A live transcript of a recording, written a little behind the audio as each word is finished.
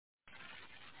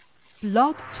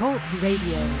Blog Talk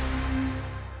Radio.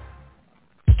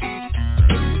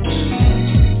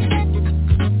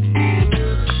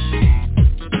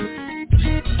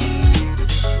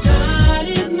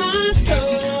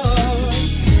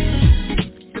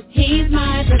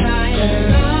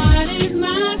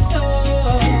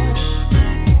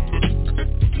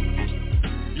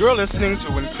 You're listening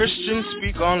to When Christians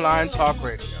Speak Online Talk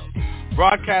Radio,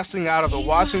 broadcasting out of the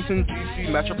Washington, D.C.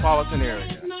 metropolitan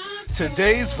area.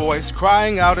 Today's voice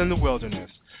crying out in the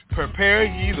wilderness, prepare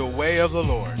ye the way of the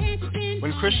Lord.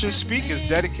 When Christians Speak is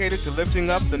dedicated to lifting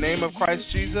up the name of Christ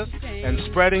Jesus and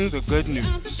spreading the good news.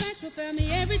 So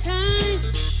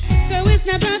it's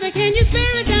now, brother, can you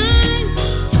spare a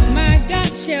dime? My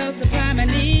God shall supply my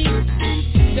needs.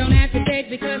 Don't have to beg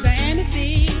because I am a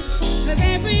seed. Cause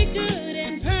every good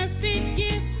and perfect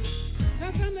gift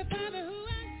comes from the Father who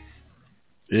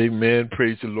Amen.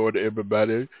 Praise the Lord,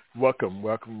 everybody. Welcome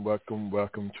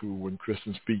to When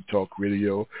Christians Speak Talk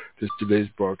Radio. This is today's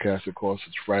broadcast. Of course,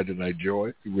 it's Friday Night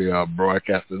Joy. We are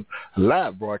broadcasting,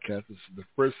 live broadcast. This is the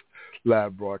first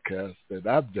live broadcast that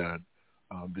I've done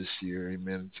this year.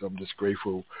 Amen. So I'm just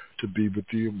grateful to be with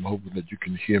you. I'm hoping that you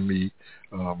can hear me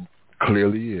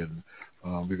clearly, and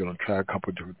we're going to try a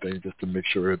couple of different things just to make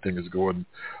sure everything is going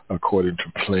according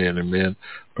to plan. Amen.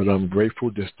 But I'm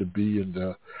grateful just to be in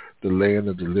the land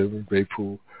of the living,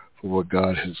 grateful for what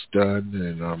God has done,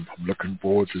 and I'm looking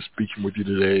forward to speaking with you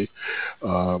today.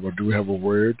 I do have a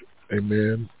word.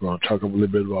 Amen. We're going to talk a little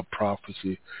bit about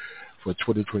prophecy for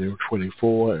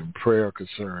 2024 and prayer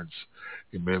concerns.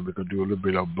 Amen. We're going to do a little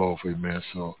bit of both. Amen.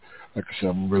 So, like I said,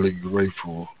 I'm really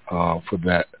grateful for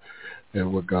that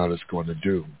and what God is going to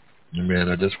do. Amen.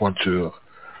 I just want to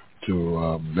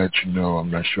let you know,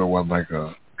 I'm not sure why I'm like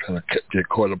kind of get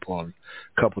caught up on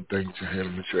a couple things ahead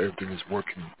and make sure everything is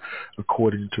working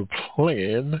according to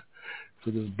plan.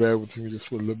 So just bear with me just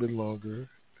for a little bit longer.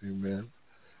 Amen.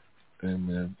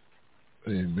 Amen.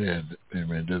 Amen.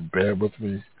 Amen. Just bear with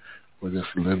me for just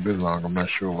a little bit longer. I'm not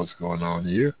sure what's going on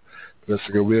here. But that's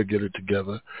okay. We'll get it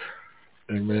together.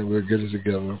 Amen. We'll get it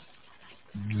together.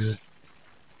 Amen.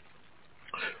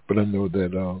 But I know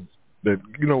that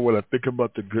you know, when I think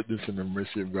about the goodness and the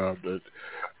mercy of God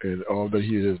and all that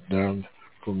He has done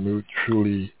for me,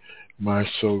 truly my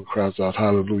soul cries out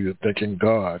hallelujah, thanking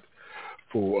God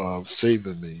for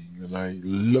saving me. And I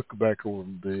look back over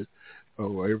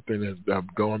everything that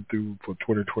I've gone through for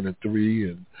 2023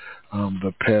 and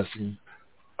the passing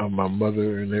of my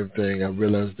mother and everything. I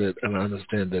realize that and I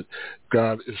understand that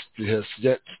God has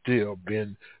yet still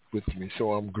been with me.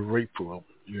 So I'm grateful,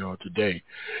 today.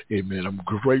 Amen. I'm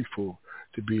grateful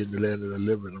to be in the land of the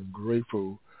living. I'm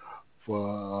grateful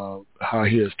for how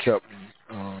He has kept me.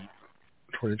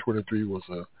 2023 was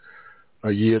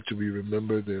a year to be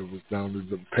remembered. There was not only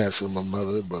the passing of my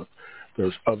mother, but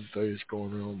there's other things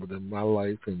going on within my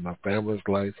life and my family's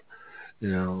life,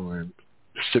 and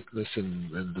sickness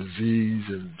and disease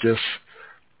and just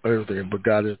everything. But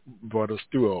God has brought us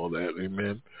through all that.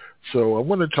 Amen. So I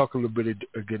want to talk a little bit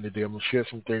again today. I'm going to share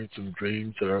some things, some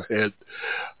dreams that I had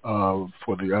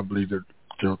I believe that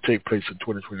they'll take place in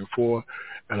 2024.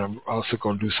 And I'm also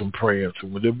going to do some praying. So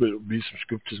there'll be some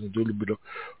scriptures and do a little bit of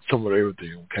some of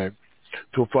everything, okay?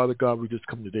 So, Father God, we just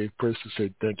come today first to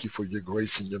say thank you for your grace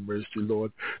and your mercy,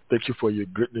 Lord. Thank you for your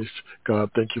goodness, God.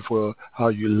 Thank you for how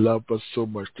you love us so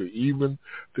much, that even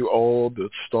through all the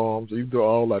storms, even through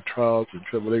all our trials and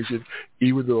tribulations,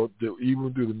 even through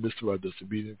the midst of our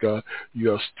disobedience, God,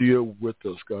 you are still with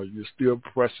us, God. You're still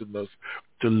pressing us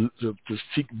to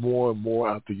seek more and more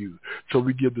after you. So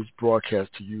we give this broadcast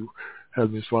to you,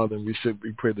 Heavenly Father, and we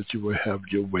pray that you will have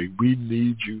your way. We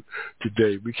need you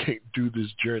today. We can't do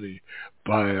this journey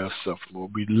by ourselves,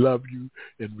 Lord. We love you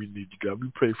and we need you, God.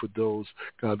 We pray for those,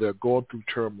 God, that are going through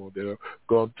turmoil, that are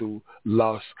going through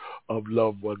loss of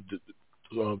loved ones,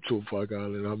 to Father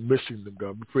God, and I'm missing them,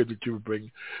 God. We pray that you would bring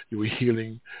your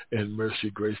healing and mercy,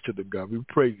 grace to them, God. We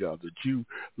pray, God, that you,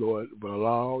 Lord, will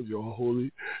allow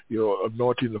your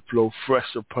anointing to flow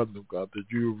fresh upon them, God, that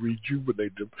you will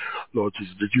rejuvenate them, Lord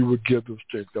Jesus, that you will give them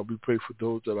strength, God. We pray for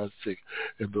those that are sick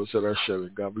and those that are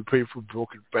sharing, God. We pray for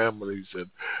broken families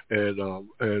and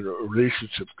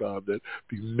relationships, God, that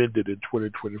be mended in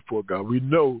 2024, God. We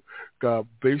know, God,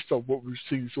 based on what we've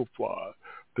seen so far,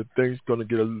 that things going to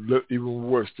get even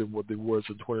worse than what they were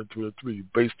in 2023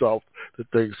 based off the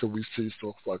things that we see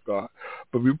so far, God.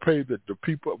 But we pray that the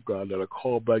people of God that are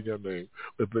called by your name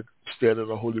will stand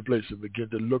in a holy place and begin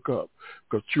to look up,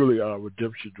 because truly our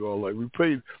redemption draw light. We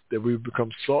pray that we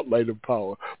become salt, light, and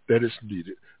power that is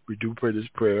needed. We do pray this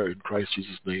prayer in Christ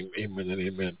Jesus' name. Amen and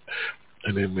amen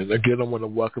and amen. Again, I want to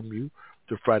welcome you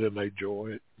to Friday Night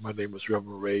Joy. My name is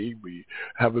Reverend Ray. We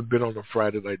haven't been on a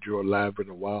Friday Night Joy live in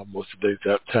a while. Most of the days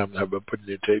that time I have been putting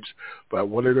in tapes, but I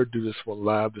wanted to do this one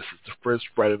live. This is the first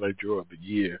Friday Night Joy of the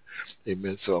year.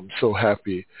 Amen. So I'm so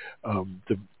happy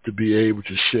to be able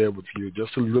to share with you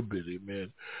just a little bit. Amen.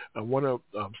 I want to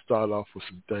start off with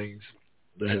some things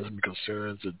that has some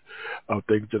concerns and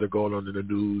things that are going on in the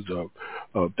news,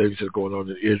 things that are going on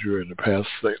in Israel and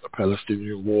the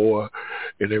Palestinian war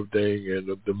and everything, and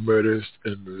the murders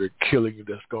and the killing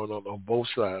that's going on both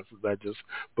sides, not just,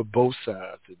 but both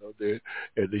sides,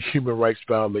 and the human rights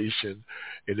violation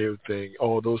and everything.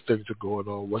 All those things are going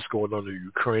on. What's going on in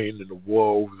Ukraine and the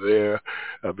war over there.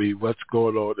 I mean, what's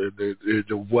going on in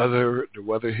the weather. The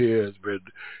weather here has been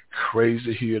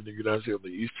crazy here in the United States, on the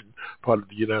eastern part of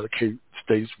the United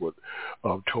States, with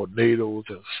tornadoes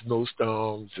and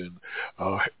snowstorms and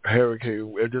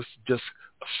hurricanes. And just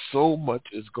so much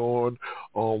is going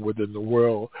on within the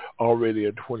world already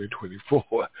in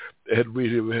 2024. And we,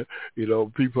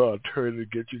 people are turning to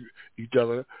get each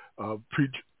other.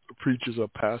 Preachers or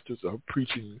pastors are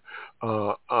preaching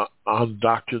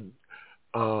undoctrined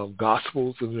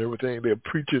gospels and everything. They're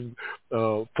preaching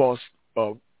false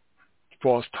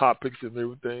topics and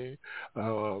everything.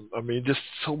 I mean, just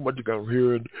so much. I'm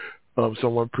hearing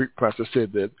pastor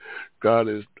said that God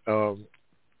is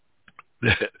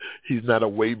he's not a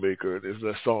way maker. There's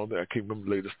a song that I can't remember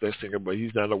the latest that singer, but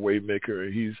he's not a way maker,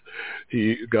 and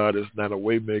God is not a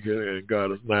way maker, and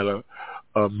God is not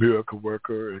a miracle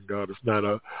worker, and God is not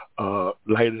a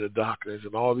light in the darkness,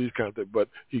 and all these kinds of things. But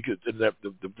he could, and that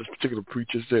this particular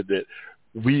preacher said that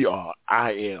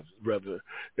I am, rather,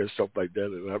 and stuff like that.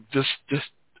 And I'm just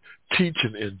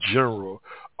teaching in general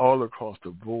all across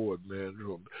the board, man,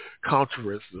 from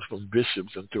conferences, from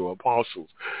bishops and to apostles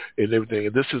and everything.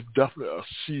 And this is definitely a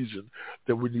season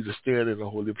that we need to stand in a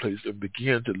holy place and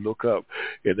begin to look up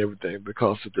and everything,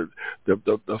 because of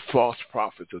the false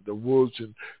prophets and the wolves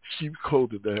in sheep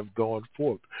clothing that have gone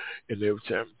forth and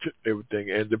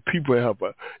everything. And the people have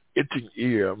an itching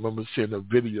ear. I remember seeing a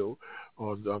video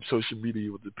on social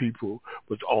media with the people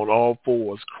was on all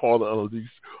fours crawling underneath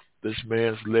this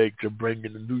man's leg to bring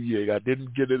in the new year. I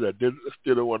didn't get it. I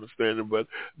still don't understand it. But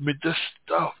I mean, just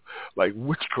stuff like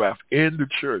witchcraft in the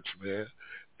church, man.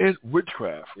 In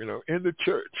witchcraft, in the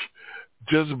church.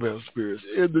 Jezebel spirits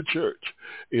in the church,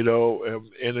 and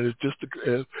it's just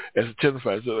as it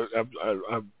testifies.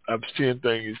 I'm seeing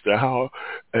things that how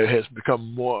it has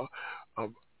become more.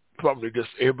 Probably just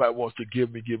everybody wants to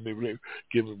give me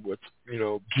what,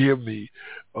 give me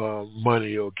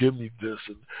money or give me this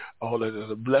and all that.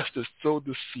 And the blessed is sow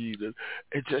the seed, and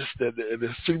it just that it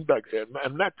seems like that,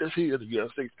 and not just here in the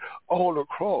United States, all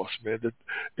across, man.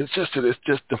 It's just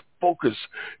the focus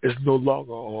is no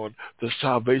longer on the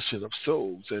salvation of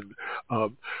souls and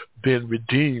being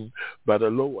redeemed by the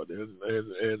Lord, and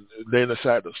laying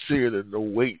aside the sin and the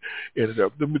weight. And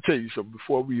let me tell you something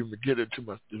before we even get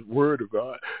into the Word of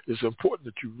God. It's important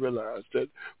that you realize that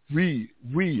we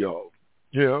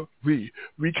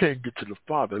can't get to the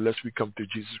Father unless we come through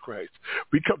Jesus Christ.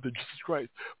 We come to Jesus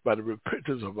Christ by the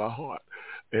repentance of our heart,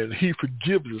 and he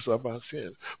forgives us of our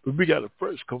sins. But we got to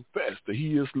first confess that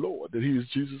he is Lord, that he is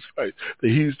Jesus Christ, that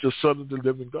he is the Son of the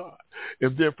living God.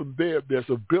 And then from there, there's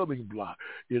a building block,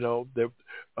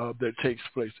 that takes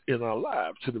place in our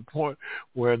lives to the point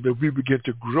where we begin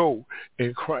to grow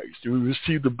in Christ. We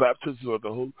receive the baptism of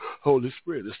the Holy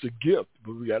Spirit. It's a gift,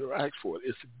 but we got to ask for it.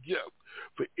 It's a gift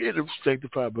for any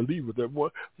sanctified believer that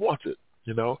wants it,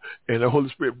 and the Holy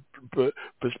Spirit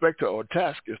perspective or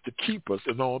task is to keep us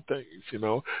in all things,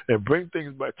 and bring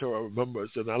things back to our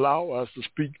remembrance and allow us to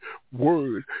speak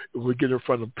word when we get in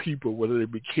front of people, whether they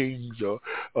be kings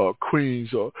or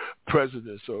queens or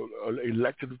presidents or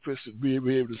elected officials, be able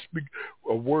to speak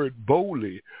a word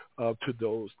boldly to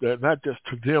those, that not just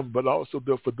to them, but also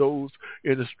for those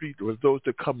in the street, or those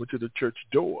that come into the church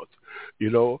doors,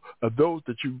 those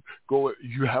that you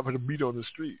happen to meet on the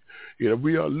street.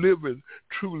 We are living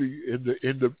truly in the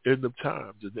end of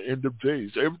times, in the end of days.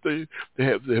 Everything that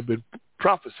have been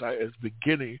prophesied is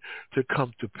beginning to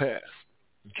come to pass.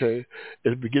 Okay,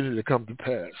 it's beginning to come to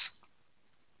pass.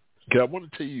 Okay, I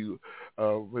want to tell you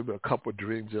maybe a couple of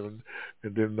dreams, and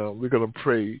then we're going to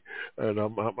pray. And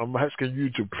I'm asking you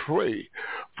to pray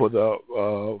for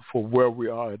where we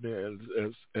are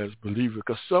as believers,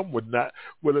 because some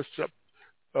will accept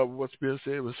what's being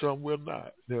said, but some will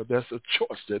not. That's a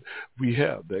choice that we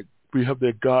have. That we have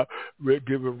that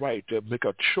God-given right to make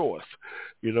a choice.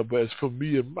 But as for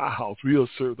me and my house, we'll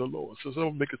serve the Lord. So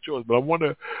someone make a choice. But I want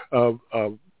to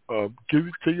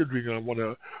tell you a dream. I want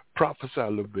to prophesy a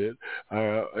little bit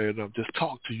and just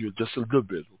talk to you just a little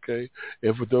bit, okay?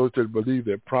 And for those that believe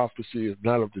that prophecy is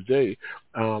not of today,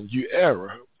 you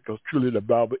err. Because truly the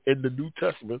Bible in the New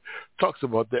Testament talks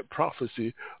about that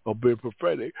prophecy of being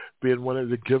prophetic, being one of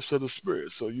the gifts of the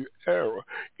Spirit. So you err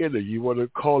in it. You want to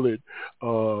call it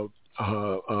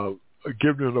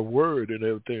giving it a word and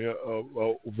everything,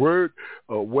 word,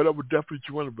 whatever definition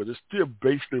you want, but it's still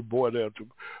basically boiled down to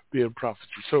being prophecy.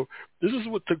 So this is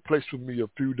what took place for me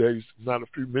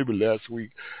maybe last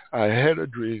week. I had a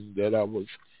dream that I was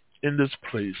in this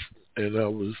place, and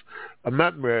I'm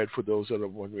not married, for those that are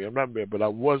wondering. I'm not married, but I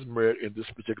was married in this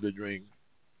particular dream.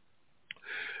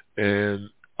 And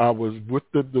I was with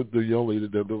the young lady,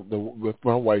 with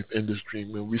my wife in this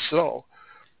dream, and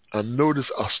I noticed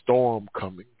a storm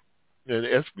coming. And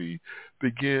as we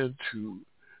began to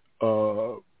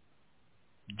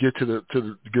get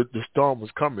the storm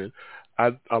was coming,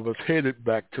 I was headed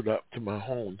back to my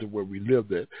home, to where we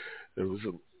lived at. It was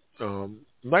a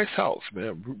nice house,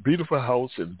 man, beautiful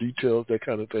house and details, that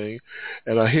kind of thing.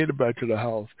 And I headed back to the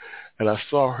house, and I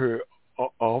saw her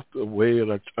off the way,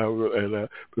 and I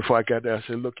before I got there, I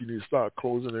said, "Look, you need to start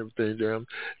closing everything down,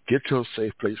 get to a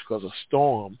safe place, because a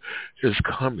storm is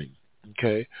coming."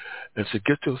 Okay, and so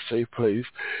get to a safe place.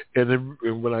 And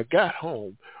when I got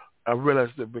home, I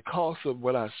realized that because of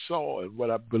what I saw and what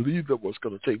I believed that was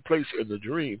going to take place in the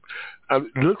dream,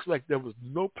 it looks like there was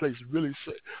no place really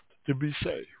to be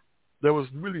safe. There was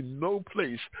really no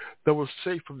place that was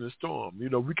safe from the storm. You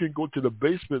know, we can go to the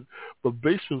basement, but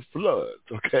basement floods,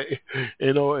 okay?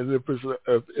 You know, and if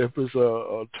it's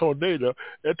a tornado,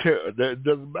 that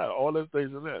doesn't matter. All those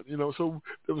things and that, you know. So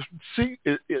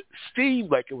it seemed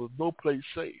like it was no place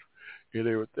safe and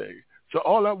everything. So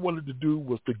all I wanted to do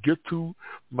was to get to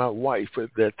my wife at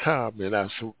that time, and I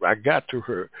got to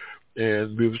her.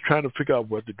 And we was trying to figure out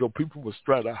where to go. People was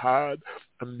trying to hide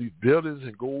underneath buildings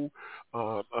and go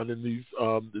underneath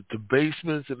the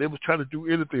basements, and they was trying to do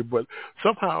anything. But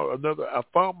somehow or another, I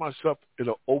found myself in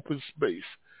an open space,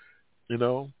 you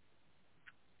know.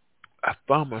 I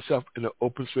found myself in an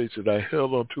open space, and I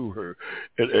held on to her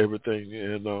and everything.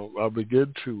 And I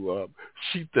began to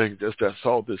see things as I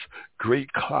saw this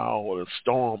great cloud and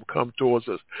storm come towards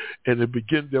us. And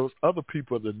there was other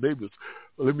people in the neighbors.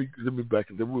 Let me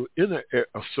back it. They were in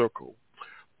a circle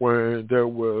where there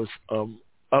was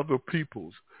other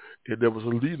peoples, and there was a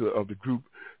leader of the group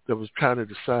that was trying to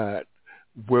decide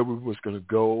where we was going to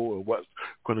go or what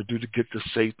going to do to get to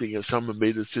safety. And someone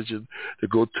made a decision to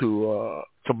go to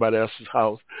somebody else's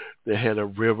house. They had a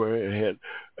river and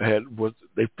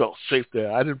they felt safe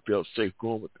there. I didn't feel safe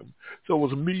going with them. So it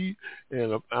was me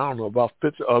and I don't know, about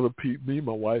 50 other people, me,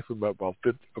 my wife, and about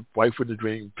 50, wife in the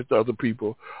dream, 50 other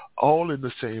people, all in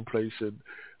the same place. And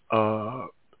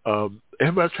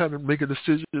everybody trying to make a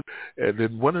decision. And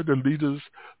then one of the leaders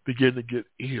began to get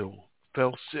ill,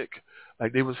 fell sick,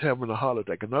 like they was having a heart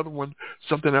attack. Another one,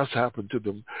 something else happened to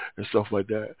them and stuff like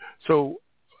that. So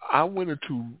I went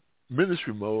into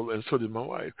ministry mode, and so did my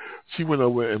wife. She went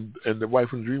over, and the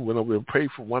wife in the dream went over and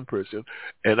prayed for one person,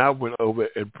 and I went over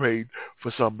and prayed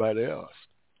for somebody else.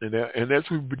 And as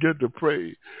we began to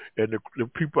pray, and the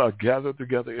people are gathered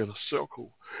together in a circle,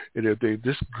 and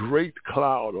this great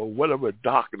cloud or whatever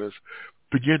darkness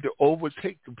began to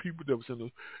overtake the people that was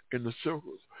in the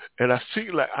circles. And I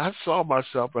saw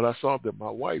myself, and I saw that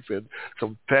my wife and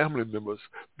some family members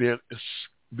being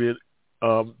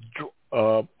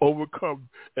overcome,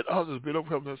 and others being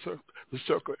overcome in the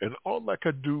circle. And all I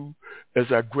could do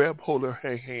is I grabbed hold of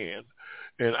her hand,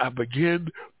 and I began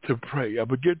to pray. I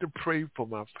began to pray for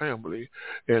my family,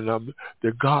 and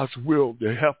that God's will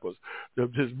to help us,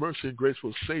 that His mercy and grace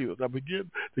will save us. I began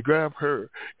to grab her,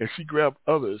 and she grabbed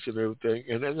others and everything.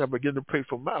 And as I began to pray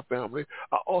for my family,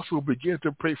 I also began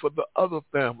to pray for the other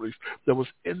families that was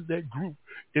in that group.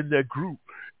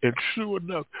 And sure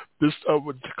enough, this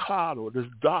cloud or this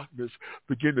darkness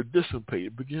began to dissipate.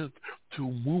 It began to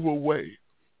move away.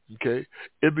 Okay,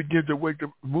 it began to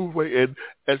move away, and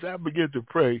as I began to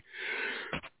pray,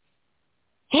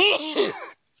 the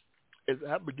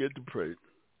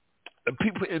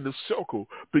people in the circle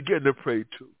began to pray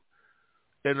too.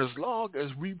 And as long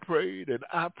as we prayed and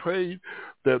I prayed,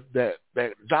 that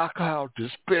dark cloud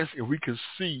dispersed, and we could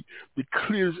see the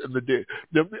clears in the day.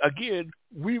 Again,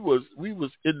 we was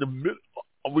in the middle.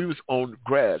 We was on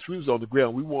grass. We was on the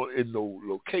ground. We weren't in no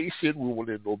location. We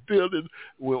weren't in no building.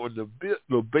 We weren't in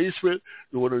no basement.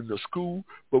 We weren't in the school.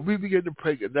 But we began to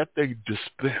pray, and that thing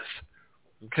dispersed.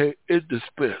 Okay? It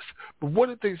dispersed. But one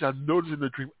of the things I noticed in the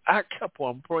dream, I kept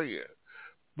on praying.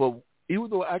 But even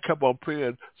though I kept on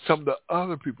praying, some of the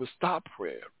other people stopped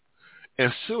praying.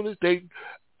 As soon as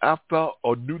I felt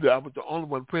or knew that I was the only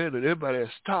one praying and everybody had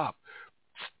stopped,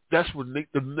 that's when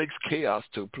the next chaos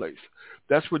took place.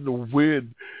 That's when the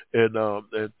wind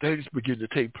and things began to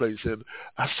take place. And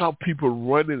I saw people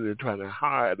running and trying to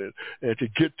hide and to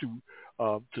get to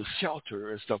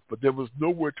shelter and stuff, but there was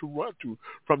nowhere to run to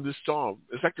from the storm.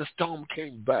 It's like the storm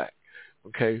came back,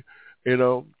 okay? You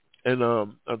know, and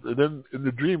then in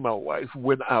the dream, my wife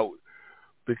went out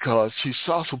because she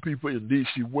saw some people in need.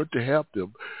 She went to help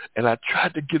them, and I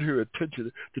tried to get her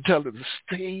attention to tell her to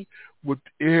stay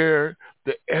within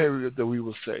the area that we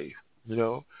were safe, you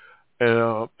know.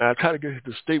 And I tried to get her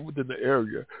to stay within the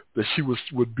area that she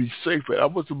would be safe at. I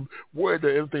wasn't worried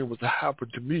that anything was to happen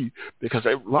to me because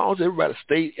as long as everybody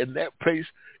stayed in that place,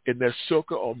 in that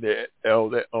circle on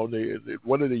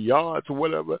one of the yards or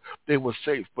whatever, they were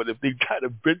safe. But if they tried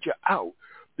to venture out,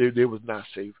 they was not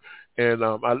safe. And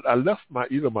I left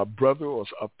either my brother or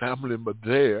a family member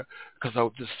there because I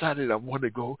decided I wanted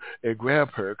to go and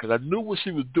grab her because I knew what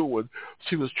she was doing.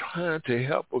 She was trying to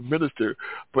help a minister,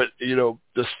 but, you know,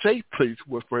 the safe place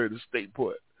was for her to stay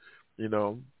put, you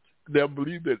know. They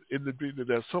believe that in the dream that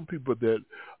there's some people that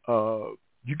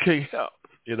you can't help,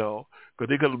 you know, because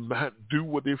they're going to do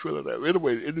what they feel like.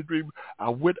 Anyway, in the dream, I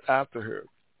went after her.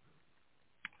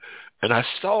 And I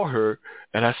saw her,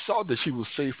 and I saw that she was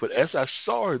safe. But as I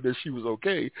saw her, that she was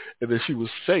okay, and that she was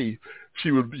safe,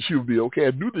 she would be okay. I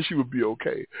knew that she would be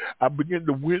okay.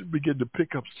 The wind began to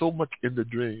pick up so much in the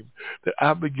dream that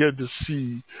I began to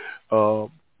see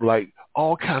like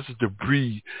all kinds of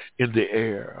debris in the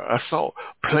air. I saw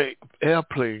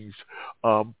airplanes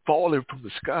falling from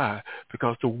the sky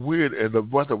because the wind and the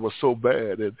weather was so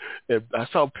bad. And I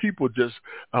saw people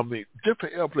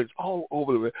different airplanes all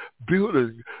over the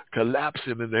building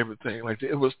collapsing and everything like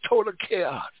that. It was total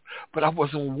chaos, but I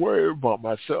wasn't worried about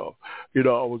myself. You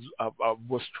know, I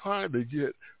was trying to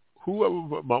get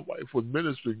whoever my wife was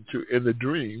ministering to in the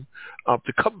dream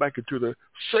to come back into the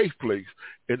safe place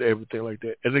and everything like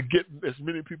that, and to get as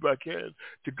many people I can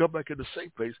to come back in the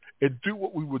safe place and do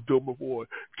what we were doing before,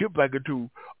 get back into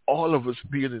all of us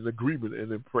being in agreement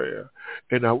and in prayer.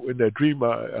 And in that dream,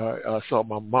 I saw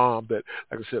my mom that,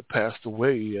 like I said, passed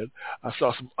away, and I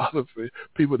saw some other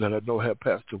people that I know had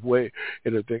passed away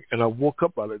and everything, and I woke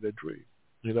up out of that dream.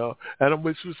 You know, and I'm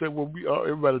basically saying, well, we all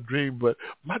everybody dream, but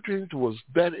my dreams was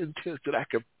that intense that I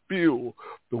could feel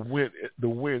the wind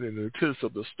and the intensity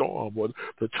of the storm or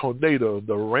the tornado and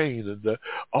the rain and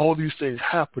all these things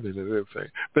happening and everything.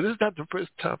 But it's not the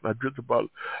first time I dreamt about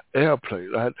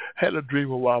airplanes. I had a dream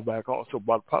a while back also,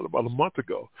 probably about a month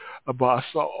ago, about I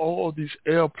saw all these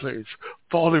airplanes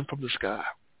falling from the sky.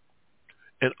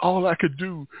 And all I could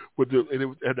do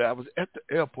and I was at the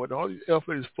airport, and all these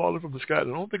airplanes falling from the sky. And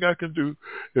the only thing I could do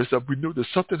is that we knew that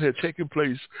something had taken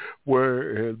place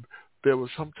where there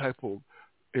was some type of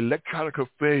electronic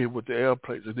failure with the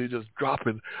airplanes, and they're just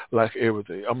dropping like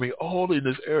everything. I mean, all in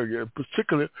this area, in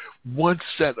particular, one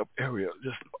set of area,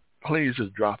 just planes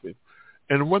just dropping.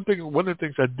 And one of the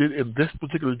things I did in this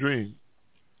particular dream,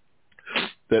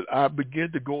 that I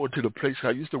began to go into the place.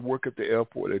 I used to work at the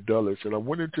airport at Dulles, and I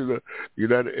went into the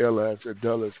United Airlines at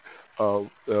Dulles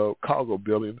cargo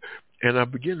building, and I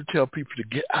began to tell people to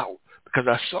get out because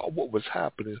I saw what was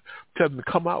happening. Tell them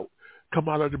to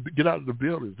get out of the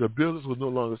buildings. The buildings were no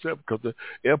longer safe because the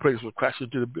airplanes were crashing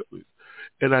into the buildings.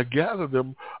 And I gathered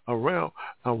them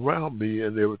around me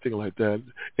and everything like that.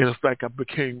 And it's like I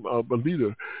became a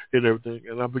leader and everything.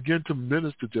 And I began to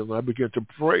minister to them. I began to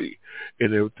pray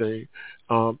and everything.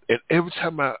 And every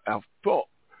time I felt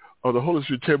or the Holy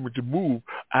Spirit told me to move,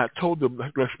 I told them,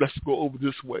 let's go over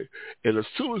this way. And as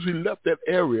soon as we left that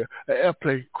area, an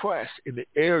airplane crashed in the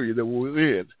area that we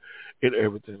were in and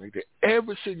everything like that.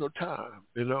 Every single time,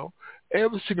 you know,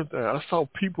 every single time I saw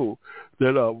people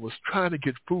that was trying to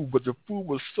get food, but the food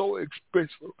was so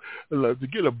expensive. Like, to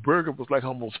get a burger was like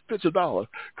almost $50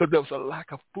 because there was a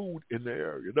lack of food in the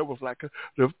area. There was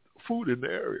the food in the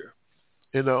area,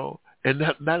 you know. And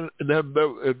no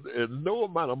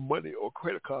amount of money or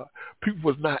credit card,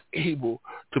 people was not able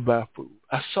to buy food.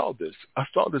 I saw this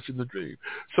in the dream.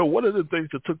 So one of the things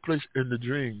that took place in the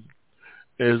dream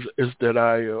is that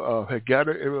I had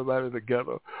gathered everybody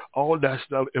together, all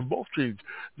nationalities, in both dreams,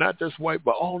 not just white,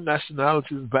 but all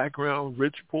nationalities, background,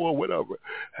 rich, poor, whatever.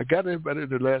 I gathered everybody in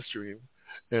the last dream,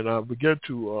 and I began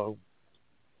to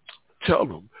tell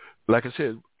them, like I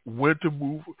said, when to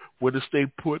move, when to stay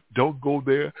put, don't go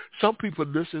there. Some people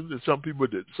listened and some people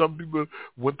didn't. Some people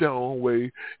went their own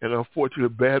way, and unfortunately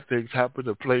bad things happened.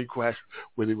 The plane crashed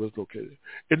where they was located.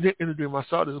 And then in the dream, I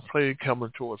saw this plane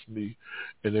coming towards me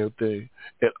and everything.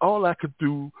 And all I could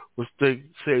do was say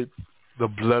the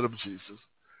blood of Jesus.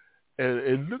 And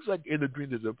it looks like in the dream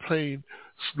that the plane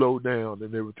slowed down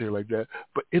and everything like that.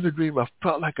 But in the dream, I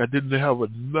felt like I didn't have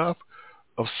enough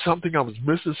of something. I was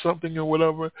missing something or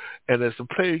whatever. And as the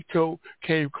plane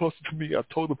came closer to me, I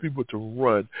told the people to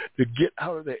run, to get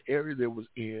out of that area they was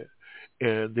in.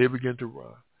 And they began to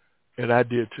run. And I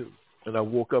did too. And I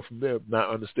woke up from there not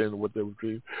understanding what they were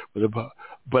dreaming about.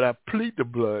 But I plead the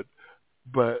blood.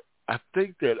 But I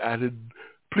think that I didn't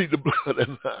plead the blood,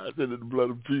 and I said the blood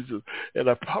of Jesus. And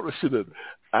I probably should have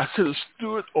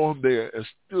stood on there and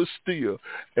stood still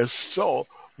and saw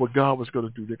what God was going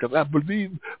to do there. Because I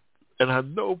believe, and I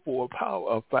know for a power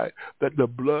of fact that the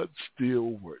blood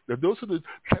still works. And those are the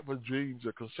type of dreams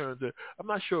or concerns that I'm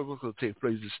not sure what's going to take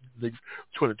place this next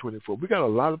 2024. We got a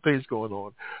lot of things going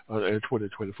on in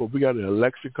 2024. We got an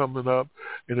election coming up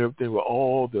and everything with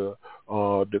all the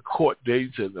court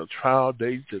dates and the trial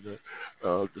dates and the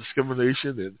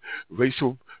discrimination and race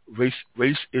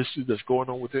issues that's going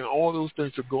on within. All those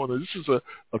things are going on. This is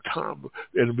a time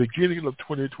in the beginning of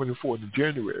 2024 in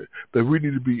January that we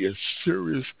need to be in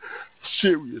serious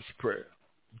prayer.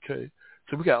 Okay,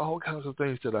 so we got all kinds of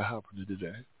things that are happening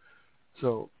today.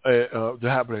 So they're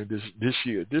happening this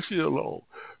year alone.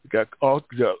 We got all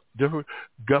different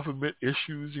government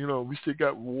issues. You know, we still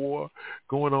got war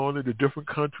going on in the different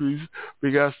countries.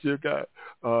 We still got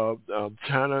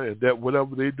China and that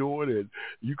whatever they're doing, and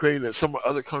Ukraine and some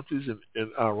other countries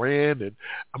and Iran, and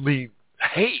I mean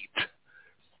hate.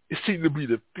 It seemed to be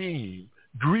the theme.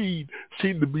 Greed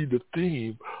seemed to be the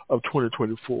theme of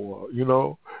 2024, you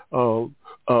know.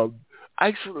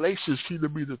 Isolation seemed to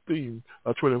be the theme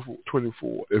of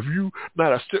 2024. If you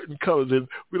not a certain color, then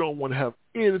we don't want to have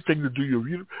anything to do with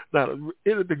you. Not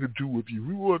anything to do with you.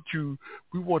 We want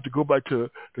to go back to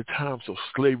the times of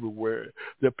slavery where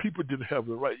the people didn't have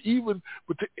the right, even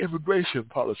with the immigration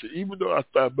policy. Even though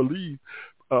I believe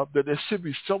that there should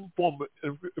be some form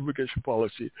of immigration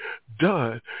policy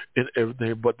done and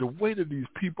everything, but the way that these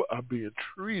people are being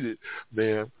treated,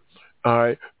 man, all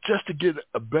right, just to get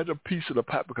a better piece of the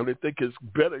pie because they think it's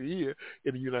better here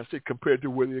in the United States compared to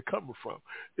where they're coming from.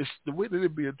 It's the way that they're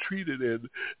being treated and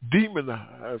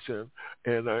demonized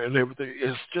and everything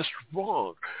is just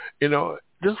wrong. You know,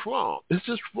 just wrong. It's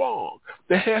just wrong.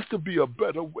 There has to be a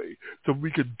better way so we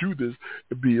can do this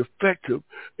and be effective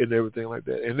and everything like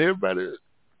that. And everybody is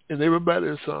and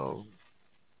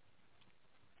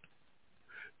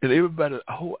everybody, the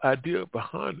whole idea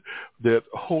behind that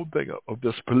whole thing of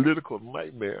this political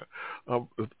nightmare of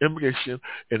immigration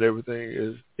and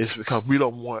everything is because we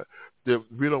don't want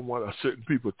a certain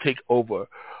people take over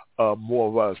more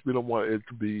of us. We don't want it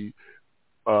to be.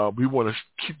 We want to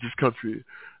keep this country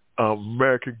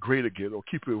American great again, or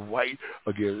keep it white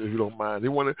again, if you don't mind. They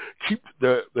want to keep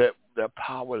that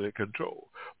power and control,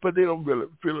 but they don't really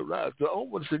feel it right. The only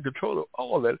one that's in control of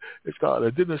all that is God.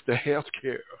 And then it's the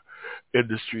healthcare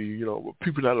industry, you know,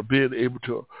 people that are being able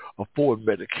to afford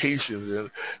medications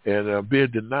and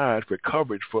being denied for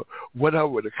coverage for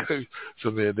whatever the case. So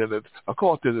then of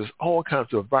course, there's all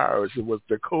kinds of viruses. It was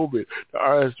the COVID, the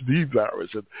RSV virus,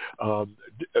 and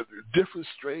different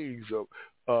strains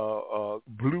of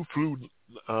blue flu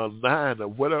 9 or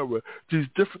whatever.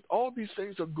 All these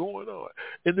things are going on,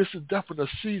 and this is definitely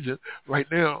a season right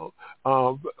now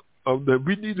that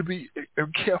we need to be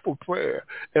in careful prayer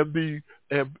and be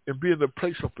in a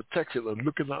place of protection and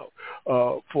looking out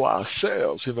for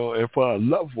ourselves, you know, and for our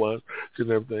loved ones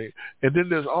and everything. And then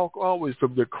there's always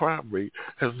the crime rate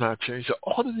has not changed. So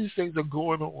all of these things are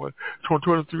going on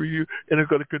 2023, and it's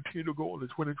going to continue to go on in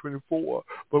 2024.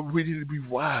 But we need to be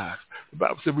wise. The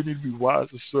Bible said we need to be wise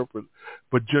as a serpent,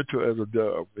 but gentle as a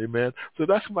dove. Amen. So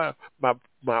that's the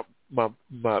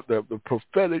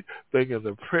prophetic thing and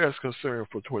the prayers concern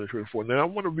for 2024. Now I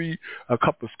want to read a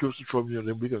couple of scriptures from you, and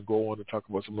then we can go on and talk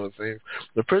about some other things.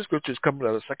 The first scripture is coming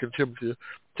out of 2 Timothy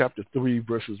chapter 3,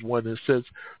 verses 1. It says,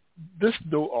 "This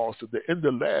know also that in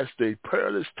the last day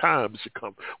perilous times to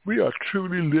come." We are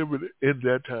truly living in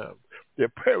that time. There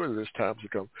are perilous times to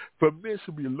come. For men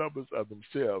shall be lovers of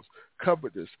themselves,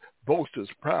 covetous, boasters,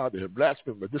 proud, and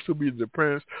blasphemers, disobedient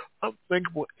parents,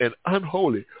 unthankful, and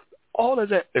unholy. All of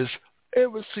that is,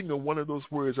 every single one of those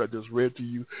words I just read to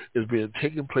you is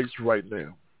taking place right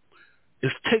now.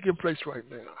 It's taking place right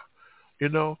now. You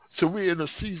know, so we're in a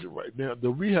season right now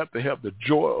that we have to have the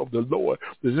joy of the Lord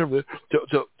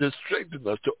to strengthen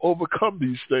us to overcome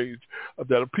these things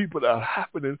that are people that are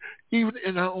happening even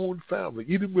in our own family,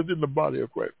 even within the body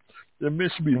of Christ. There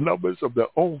men should be lovers of their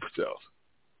own selves.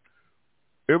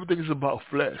 Everything is about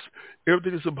flesh.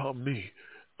 Everything is about me.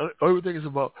 everything is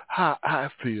about how I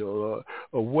feel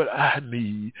or what I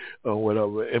need or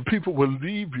whatever. And people will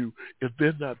leave you if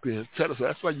they're not being satisfied.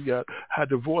 That's why you got high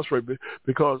divorce rate,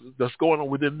 because that's going on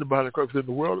within the body of Christ, within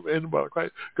the world of the body of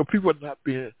Christ, because people are not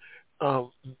being,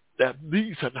 their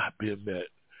needs are not being met.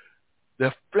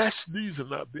 Their flesh needs are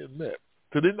not being met.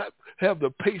 So they not have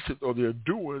the patience or the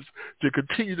endurance to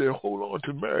continue to hold on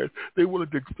to marriage. They willing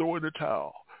to throw in the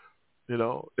towel.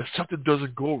 If something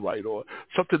doesn't go right or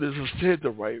something isn't said the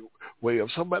right way, if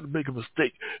somebody make a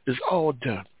mistake, it's all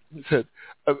done. It said,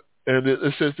 and it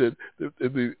says that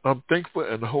I'm thankful,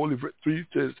 and the Holy 3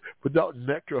 says, without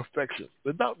natural affection.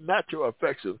 Without natural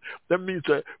affection, that means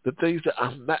that the things that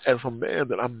I'm not, as a man,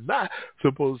 that I'm not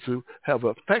supposed to have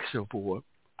affection for,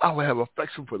 I will have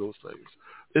affection for those things.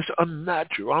 It's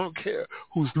unnatural. I don't care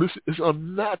who's listening. It's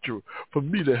unnatural for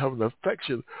me to have an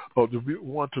affection or to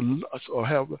want to lust or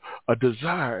have a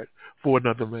desire for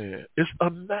another man. It's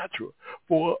unnatural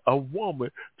for a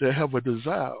woman to have a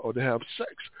desire or to have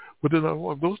sex with another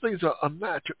woman. Those things are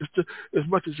unnatural. It's as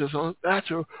much as it's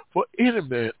unnatural for any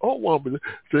man or woman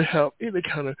to have any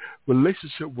kind of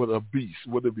relationship with a beast,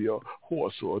 whether it be a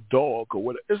horse or a dog or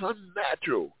whatever. It's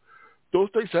unnatural. Those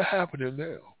things are happening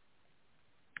now.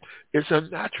 It's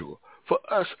unnatural for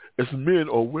us as men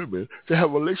or women to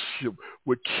have a relationship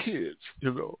with kids,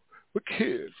 with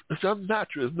kids. It's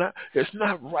unnatural. It's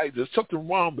not right. There's something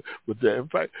wrong with that. In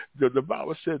fact, the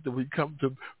Bible says that we come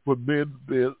to for men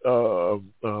being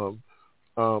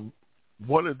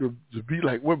wanted to be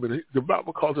like women. The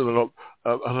Bible calls it an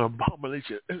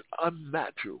abomination. It's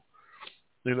unnatural.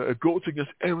 It goes against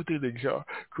everything that God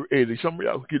created. Some of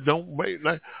y'all don't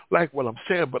like what I'm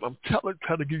saying, but I'm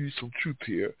trying to give you some truth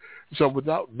here. So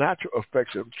without natural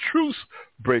affection, truth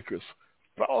breakers,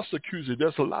 false accusers,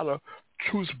 there's a lot of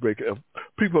truth breakers.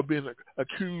 People are being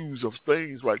accused of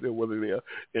things right there, whether they're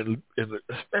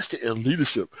especially in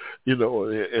leadership,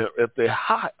 if they're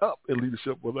high up in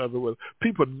leadership, whether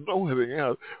people know everything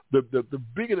else, the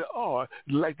bigger they are,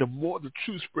 like the more the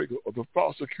truth breaker or the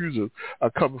false accusers are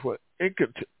coming for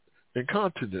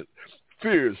incontinent,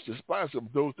 fierce, despiser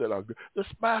of those that are good,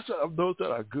 despiser of those that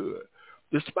are good.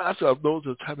 Despiser of those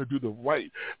that are trying to do the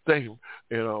right thing,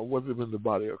 whether in the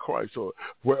body of Christ or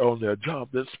on their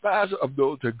job. Despiser of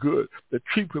those that are good, that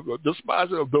treat people.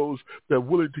 Despiser of those that are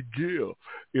willing to give,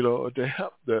 to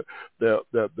help the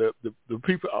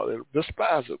people out there.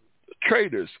 Despiser,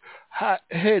 traitors,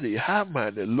 high-headed,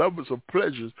 high-minded, lovers of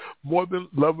pleasures more than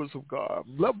lovers of God.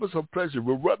 Lovers of pleasure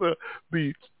would rather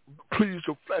be pleased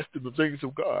with flesh than the things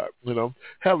of God,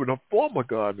 having a form of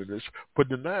godliness, but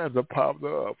denying the power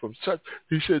thereof. From such,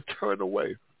 he said, turn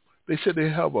away. They said they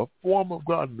have a form of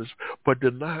godliness, but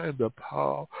denying the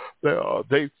power thereof.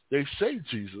 They say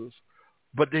Jesus,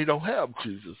 but they don't have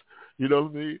Jesus. You know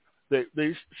what I mean?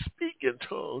 They speak in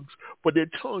tongues, but their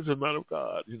tongues are not of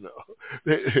God,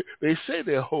 They say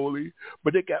they're holy,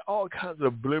 but they got all kinds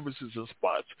of blemishes and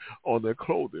spots on their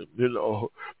clothing, The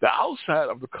outside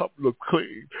of the cup look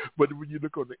clean, but when you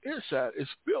look on the inside,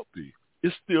 it's filthy.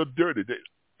 It's still dirty.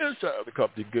 The inside of the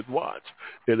cup didn't get washed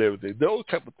and everything. Those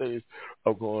type of things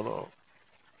are going on.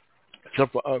 So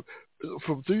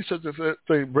from 3 such a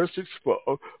thing, verse 6,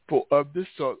 for of this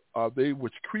sort are they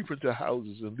which creep into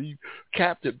houses and leave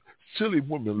captive silly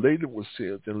women laden with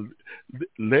sins and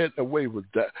led away with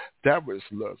diverse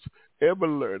lusts, ever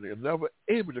learning and never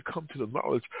able to come to the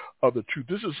knowledge of the truth.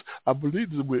 This is, I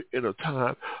believe that we're in a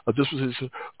time of disposition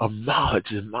of knowledge,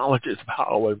 and knowledge is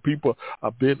power, and people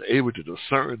are being able to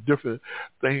discern different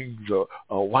things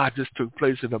or why this took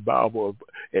place in the Bible,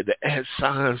 and to add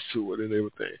signs to it and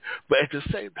everything. But at the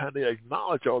same time, they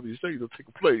acknowledge all these things that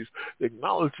take place,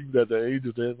 acknowledging that the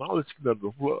angels, they're acknowledging that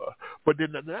the flood, but they're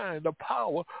denying the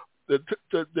power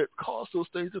that caused those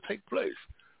things to take place.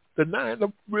 Denying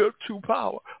the real true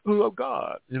power of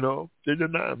God, They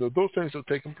deny that those things are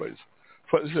taking place.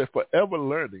 It says, forever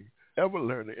learning,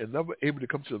 and never able to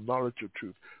come to the knowledge of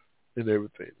truth in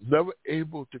everything. Never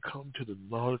able to come to the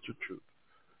knowledge of truth.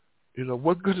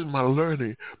 What good is my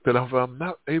learning that if I'm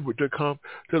not able to come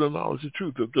to the knowledge of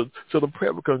truth? So the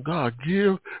prayer becomes, God,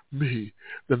 give me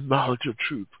the knowledge of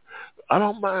truth. I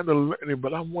don't mind the learning,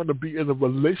 but I want to be in a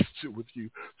relationship with you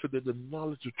so that the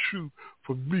knowledge of truth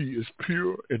for me is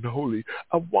pure and holy.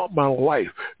 I want my life.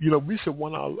 We should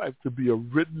want our life to be a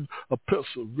written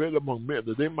epistle read among men,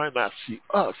 that they might not see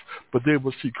us, but they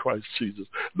will see Christ Jesus.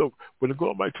 Look, when I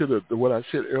go back to what I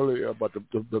said earlier about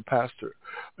the pastor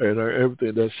and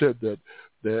everything that said that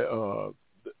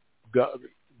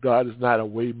God is not a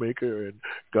way maker, and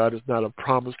God is not a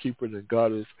promise keeper, and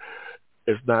God is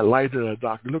not light in the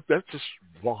dark. Look, that's just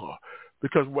wrong.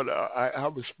 Because what I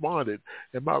responded,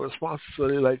 and my response is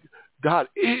like, God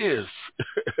is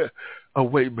a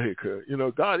way maker.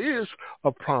 God is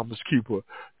a promise keeper.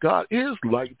 God is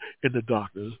light in the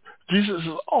darkness. Jesus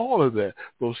is all of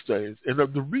those things. And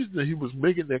the reason that he was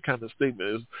making that kind of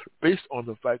statement is based on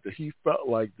the fact that he felt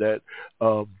like that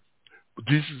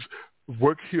Jesus'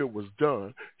 work here was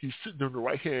done. He's sitting on the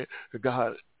right hand of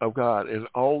God, and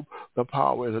all the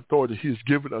power and authority he's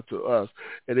given unto us.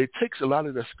 And it takes a lot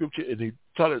of that scripture and he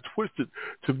tried to twist it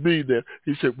to mean that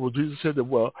he said, well, Jesus said that,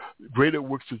 well, greater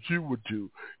works that you would do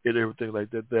and everything like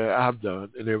that I've done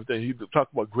and everything. He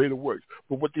talked about greater works.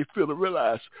 But what they fail to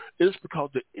realize is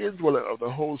because the indwelling of the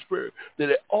Holy Spirit, that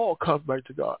it all comes back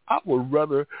to God. I would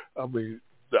rather,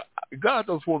 God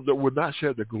will not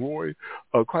share the glory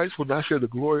of Christ, will not share the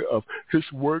glory of his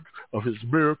work, of his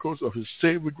miracles, of his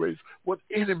saving grace with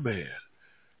any man.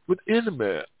 With any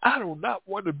man. I do not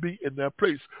want to be in that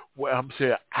place where I'm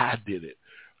saying I did it.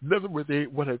 In other words,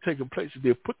 when they're taking place,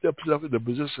 they put themselves in the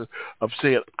position of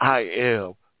saying I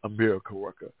am a miracle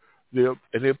worker. And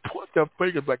they point their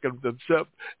fingers back at themselves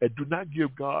and do not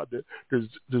give God the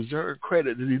deserved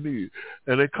credit that he needs.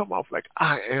 And they come off like,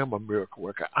 I am a miracle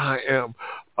worker. I am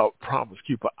a promise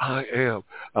keeper. I am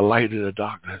a light in the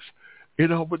darkness.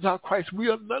 But without Christ, we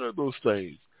are none of those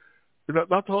things. Not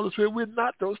the Holy Spirit, we're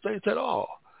not those things at all.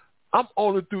 I'm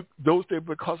only through those things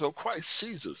because of Christ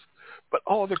Jesus. But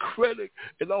all the credit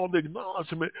and all the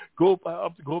acknowledgement goes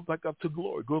back up to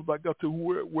glory, goes back up to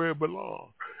where it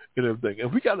belongs and everything.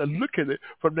 And we got to look at it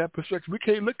from that perspective. We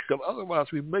can't look at it, otherwise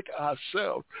we make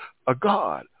ourselves a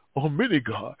God or many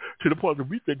God to the point that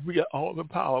we think we got all the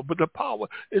power. But the power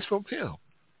is from him.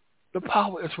 The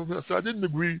power is from him. So I didn't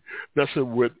agree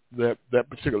necessarily with that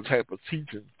particular type of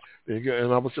teaching.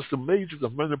 And I was just amazed at the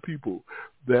many people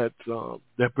that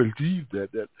believed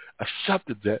that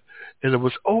accepted that, and it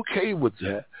was okay with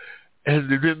that.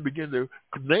 And they didn't begin to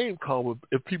name call them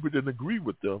if people didn't agree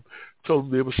with them, told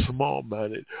them they were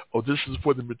small-minded, or this is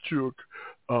for the mature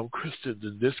Christians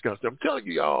and this kind of stuff. I'm telling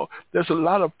you, y'all, there's a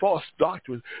lot of false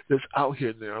doctrine that's out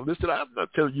here now. Listen, I'm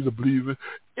not telling you to believe in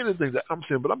anything that I'm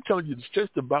saying, but I'm telling you to search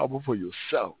the Bible for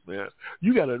yourself, man.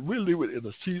 You got to really live it in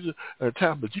a season and a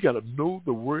time, but you got to know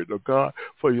the word of God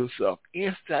for yourself,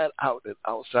 inside out and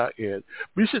outside in.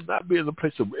 We should not be in the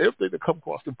place of everything that comes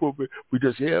across the pulpit. We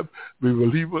just have, we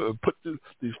believe it and put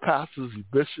these pastors, these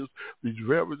bishops, these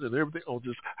reverends and everything on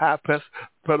this high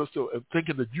pedestal and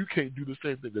thinking that you can't do the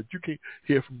same thing, that you can't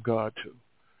hear from God too.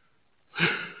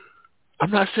 I'm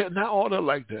not saying not all are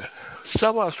like that.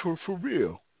 Some are for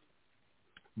real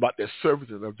about their service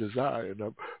and their desire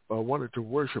and wanting to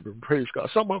worship and praise God.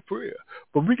 Some are for real.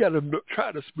 But we got to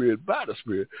try the Spirit by the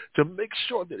Spirit to make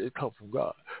sure that it comes from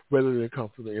God rather than it comes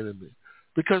from the enemy.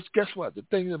 Because guess what? The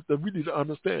thing that we need to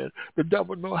understand, the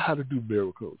devil knows how to do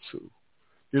miracles too.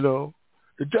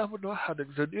 The devil knows how to,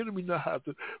 the enemy knows how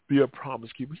to be a promise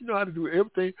keeper. He knows how to do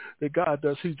everything that God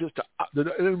does. He's just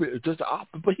the enemy is just the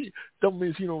opposite. But he don't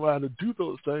mean he don't know how to do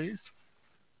those things.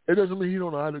 It doesn't mean he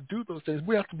don't know how to do those things.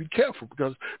 We have to be careful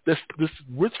because this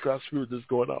witchcraft spirit that's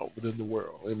going on within the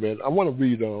world. Amen. I want to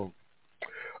read.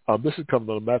 This is coming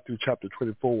on Matthew chapter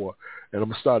 24, and I'm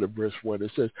going to start at verse 1.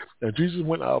 It says, "And Jesus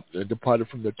went out and departed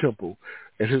from the temple,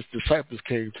 and his disciples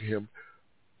came to him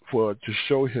to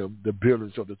show him the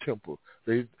buildings of the temple."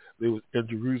 They were in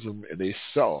Jerusalem, and they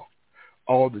saw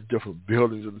all the different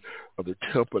buildings of the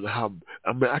temple. And how,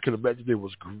 I can imagine there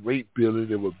was great buildings.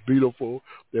 They were beautiful.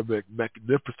 They were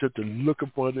magnificent to look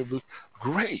upon. It was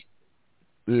great.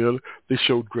 They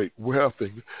showed great wealth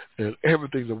and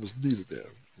everything that was needed there.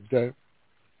 Okay.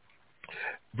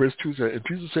 Verse 2 says, "And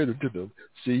Jesus said unto them,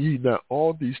 See ye not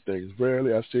all these things?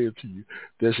 Verily I say unto you,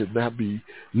 there should not be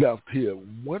left here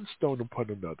one stone upon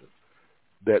another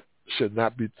that should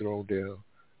not be thrown down."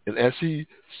 And as he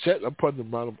sat upon the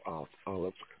Mount of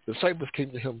Olives, the disciples came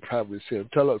to him privately, saying,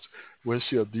 "Tell us, when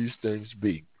shall these things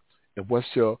be? And what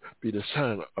shall be the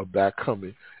sign of thy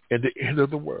coming and the end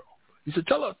of the world?" He said,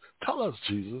 Tell us,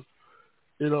 Jesus.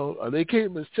 They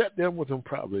came and sat down with him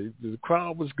privately. The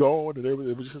crowd was gone, and it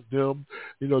was just them.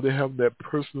 They have that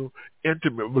personal,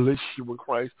 intimate relationship with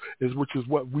Christ, which is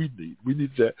what we need. We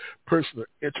need that personal,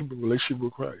 intimate relationship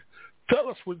with Christ. Tell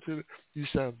us when these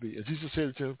signs be. And Jesus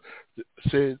said to him,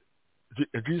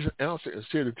 and Jesus answered and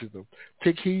said unto them,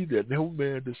 "Take heed that no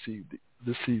man deceive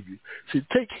you." See,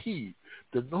 take heed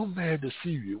that no man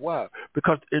deceive you. Why?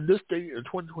 Because in this day, in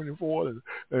 2024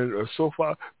 and so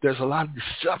far, there's a lot of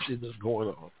deception that's going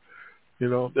on.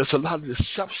 There's a lot of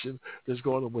deception that's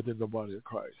going on within the body of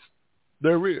Christ.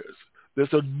 There is.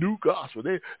 There's a new gospel.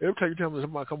 Every time you tell me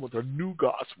somebody come with a new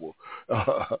gospel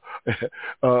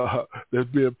that's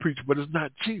being preached, but it's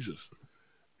not Jesus.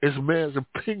 It's man's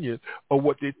opinion of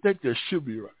what they think that should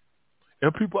be right.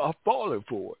 and people are falling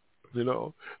for it. You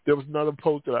know, there was another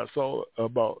post that I saw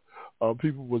about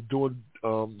people was doing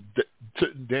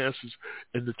dances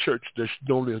in the church that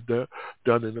normally is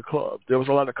done in the club. There was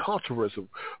a lot of controversy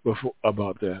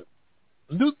about that.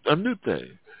 A new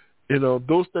thing. You know,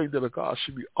 those things that are God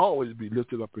should always be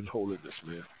lifted up in holiness,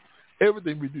 man.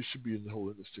 Everything we do should be in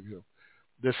holiness to Him.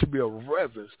 There should be a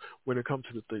reverence when it comes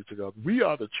to the things of God. We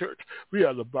are the church. We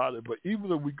are the body. But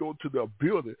even if we go to the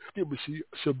building, it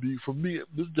should be, for me,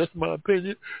 this is just my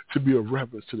opinion, should be a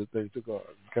reverence to the things of God.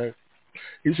 Okay?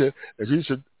 He said, and Jesus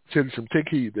said to him, take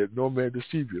heed that no man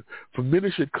deceive you. For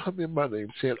many should come in my name,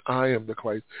 saying, I am the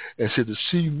Christ, and should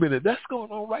deceive many. That's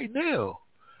going on right now.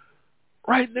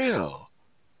 Right now.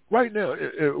 Right now,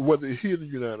 whether it's here in the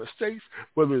United States,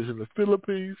 whether it's in the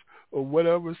Philippines, or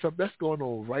whatever stuff, that's going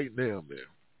on right now, man.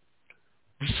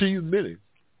 Deceive many.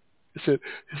 He said,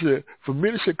 for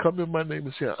many should come in my name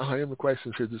and say, I am the Christ,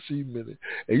 and shall deceive many.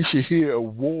 And you should hear of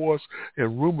wars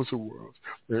and rumors of wars.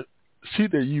 And see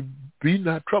that you be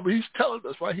not troubled. He's telling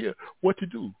us right here what to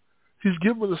do. He's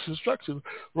giving us instructions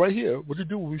right here what to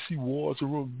do when we see wars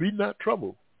and rumors. Be not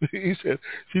troubled. He said,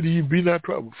 see that you be not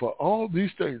troubled, for all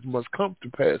these things must come to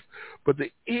pass, but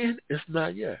the end is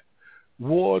not yet.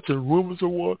 Wars and rumors of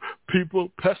war,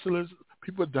 pestilence,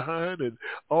 people dying, and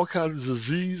all kinds of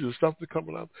disease and stuff that's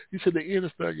coming out. He said the end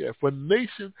is not yet. For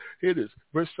nation, here it is,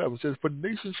 verse 7 says, for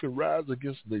nation shall rise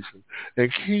against nation,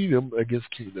 and kingdom against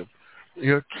kingdom.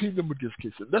 Kingdom against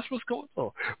kingdom. That's what's going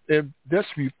on. And there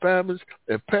should be famines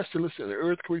and pestilence and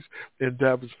earthquakes in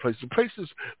diverse places. Places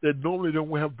that normally don't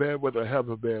have bad weather have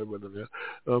a bad weather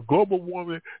there. Global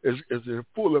warming is in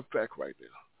full effect right now.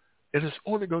 And it's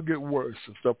only going to get worse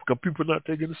and stuff because people are not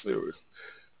taking it serious.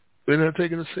 They're not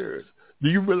taking it serious. Do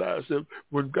you realize that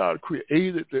when God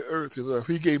created the earth,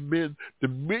 He gave men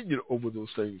dominion over those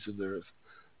things in the earth?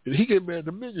 And He gave man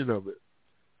dominion of it.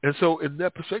 And so in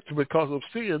that perspective, because of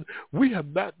sin, we have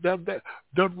not done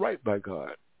right by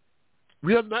God.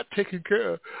 We have not taken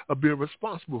care of being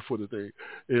responsible for the thing.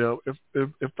 You know,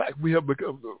 in fact, we have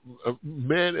become,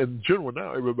 man in general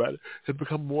now, everybody, has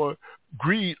become more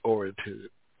greed-oriented.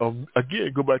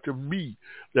 Again, go back to me,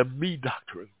 that me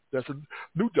doctrine. That's a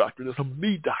new doctrine. That's a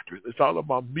me doctrine. It's all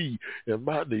about me and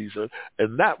my needs,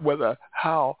 and not whether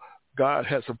how God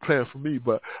has a plan for me,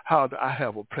 but how do I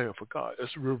have a plan for God.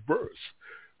 It's reverse.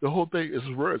 The whole thing is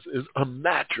reverse. It's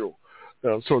unnatural,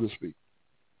 so to speak.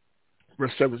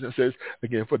 Verse 7 says,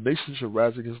 again, for nation shall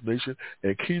rise against nation,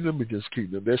 and kingdom against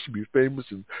kingdom. There should be famines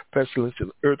and pestilence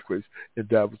and earthquakes in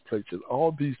diverse places.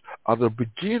 All these are the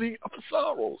beginning of the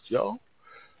sorrows, y'all.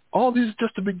 All these are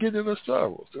just the beginning of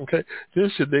sorrows, okay?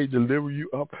 Then should they deliver you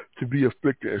up to be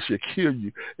afflicted and shall kill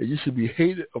you, and you should be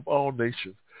hated of all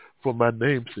nations for my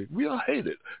name's sake. We are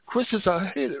hated. Christians are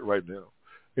hated right now,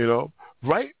 you know,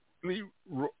 rightly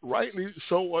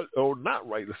so, or not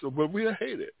rightly so, but we are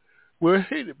hated. We're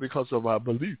hated because of our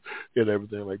belief and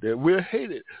everything like that. We're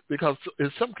hated because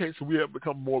in some cases we have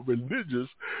become more religious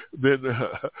than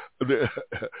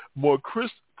more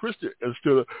Christian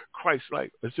instead of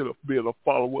Christ-like, instead of being a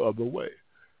follower of the way.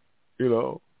 You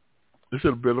know,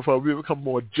 instead of being a follower, we become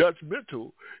more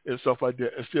judgmental and stuff like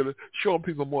that instead of showing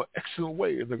people a more excellent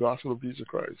way in the gospel of Jesus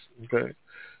Christ.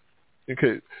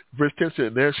 Okay, verse 10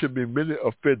 said, there should be many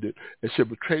offended and shall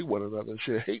betray one another and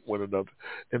shall hate one another,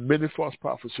 and many false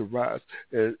prophets shall rise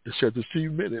and shall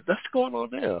deceive many. That's going on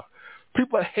there.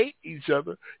 People hate each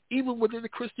other, even within the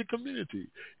Christian community.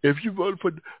 If you voted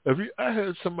for, I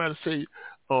heard somebody say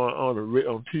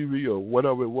on TV or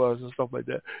whatever it was and stuff like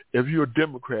that, if you're a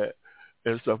Democrat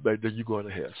and stuff like that, you're going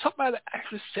to hell. Somebody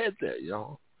actually said that,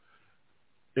 y'all.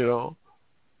 You know,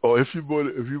 or if you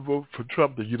vote for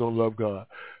Trump, then you don't love God.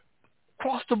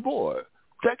 Across the board,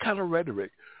 that kind of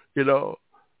rhetoric, you know,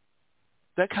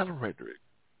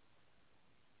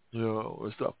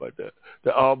 and stuff like that.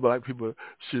 That all black people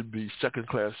should be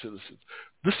second-class citizens.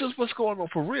 This is what's going on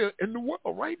for real in the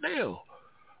world right now.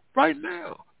 Right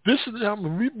now. This is how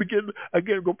we begin,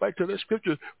 again, go back to that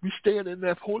scripture. We stand in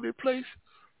that holy place,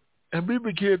 and we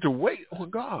begin to wait on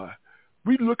God.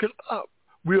 We looking up.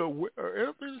 We are aware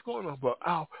everything's going on, but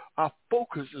our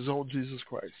focus is on Jesus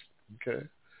Christ, okay?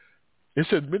 It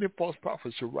said many false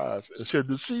prophets shall rise and shall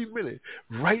deceive many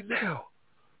right now.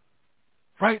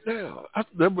 Right now.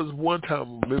 There was one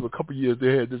time, maybe a couple of years,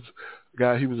 they had this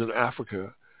guy, he was in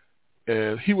Africa,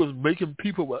 and he was making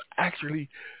people were actually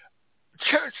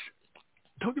church,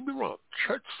 don't get me wrong,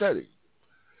 church setting.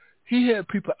 He had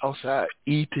people outside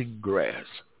eating grass.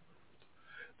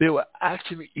 They were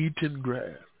actually eating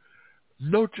grass.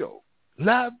 No joke.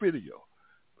 Live video.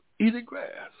 Eating grass.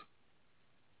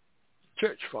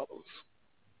 Church follows.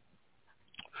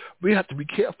 We have to be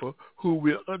careful who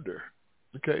we're under.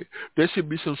 Okay? There should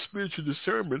be some spiritual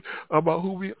discernment about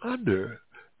who we're under.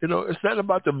 You know, it's not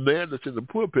about the man that's in the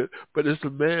pulpit, but it's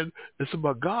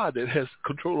about God that has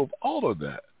control of all of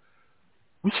that.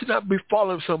 We should not be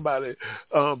following somebody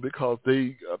because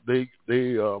they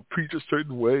preach a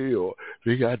certain way, or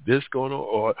they got this going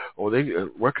on, or they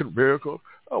working miracles.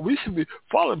 We should be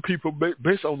following people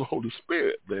based on the Holy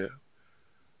Spirit, man.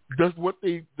 Does what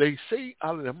they say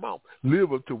out of their mouth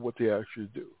live up to what they actually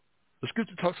do? The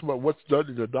scripture talks about what's done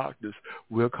in the darkness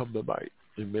will come to light.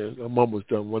 Amen. I'm almost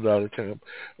done, one at a time.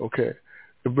 Okay.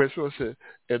 And verse 12 said,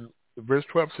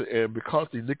 and because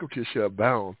the iniquity shall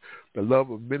abound, the love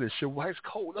of many shall wax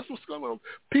cold. That's what's going on.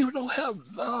 People don't have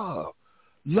love.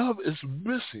 Love is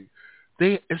missing.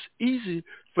 It's easy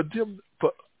for them,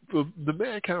 for the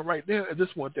mankind right now, and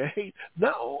just want to hate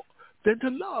now than to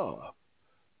love.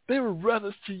 They would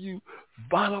rather see you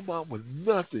bottom out with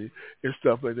nothing and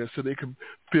stuff like that so they can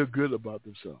feel good about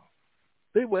themselves.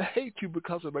 They will hate you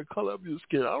because of the color of your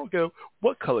skin. I don't care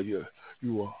what color you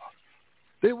are.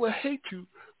 They will hate you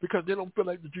because they don't feel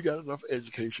like that you got enough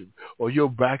education, or your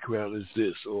background is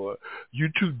this, or you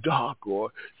too dark,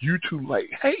 or you too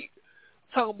light. Hate.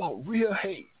 Talking about real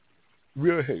hate.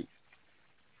 Real hate.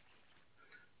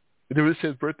 And then it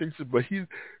says, but he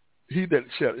that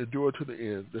shall endure to the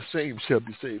end, the same shall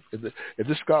be saved. And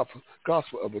this gospel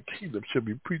of the kingdom shall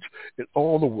be preached in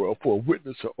all the world for a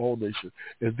witness to all nations.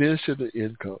 And then shall the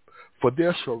end come. For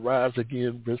there shall rise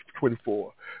again, verse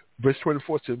 24. Verse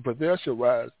 24 says, but there shall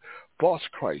rise false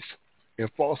Christ and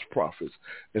false prophets,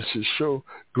 and shall show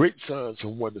great signs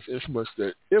and wonders, insomuch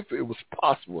that if it was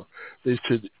possible, they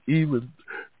should even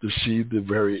deceive the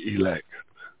very elect.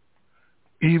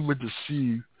 Even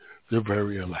deceive the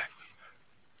very elect.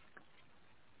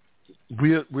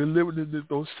 We're living in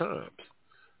those times.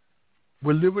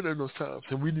 We're living in those times,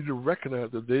 and we need to recognize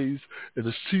the days and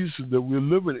the season that we're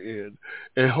living in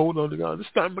and hold on to God. This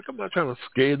time, I'm not trying to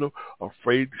scare them,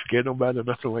 afraid to scare nobody or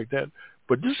nothing like that.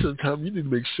 But this is the time you need to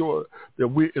make sure that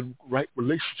we're in right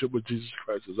relationship with Jesus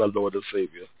Christ as our Lord and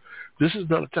Savior. This is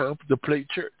not a time to play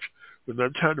church. We're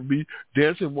not trying to be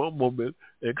dancing one moment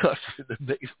and cussing the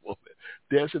next moment.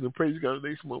 Dancing and praising God the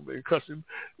next moment and cussing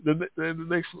the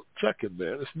next second,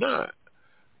 man. It's not.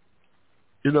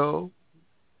 You know,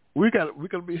 we're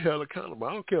gonna be held accountable.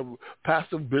 I don't care,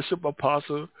 pastor, bishop,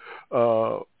 apostle,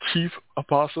 chief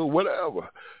apostle, whatever.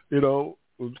 You know,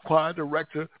 choir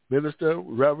director, minister,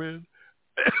 reverend,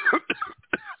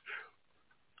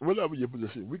 whatever your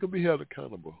position. We can be held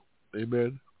accountable.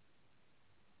 Amen.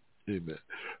 Amen.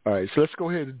 All right, so let's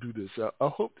go ahead and do this. I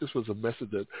hope this was a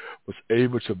message that was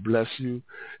able to bless you.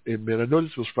 Amen. I know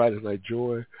this was Friday Night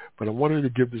Joy, but I wanted to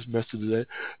give this message today.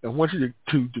 I want you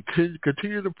to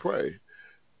continue to pray.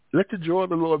 Let the joy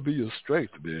of the Lord be your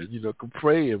strength, man. You know,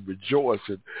 pray and rejoice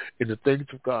in the things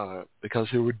of God,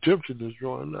 because your redemption is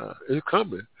drawing nigh. It's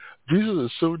coming. Jesus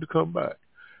is soon to come back.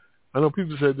 I know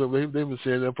people say that they've been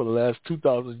saying that for the last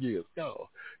 2,000 years. No,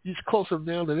 he's closer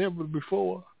now than ever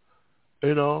before.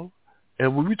 You know,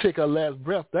 and when we take our last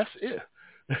breath, that's it.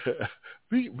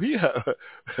 There's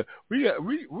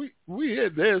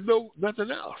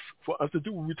nothing else for us to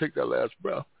do when we take that last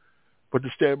breath, but to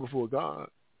stand before God,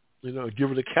 you know, and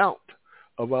give an account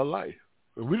of our life.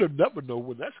 And we don't never know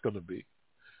when that's going to be.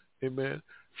 Amen.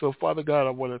 So, Father God,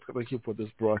 I want to thank you for this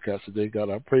broadcast today,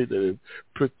 God. I pray that it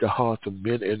prick the hearts of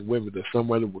men and women, that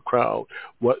somebody will cry out,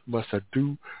 what must I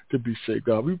do to be saved,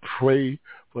 God? We pray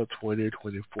for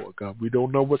 2024, God. We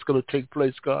don't know what's going to take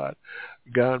place, God,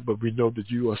 but we know that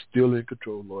you are still in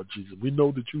control, Lord Jesus. We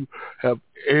know that you have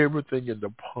everything in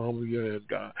the palm of your hand,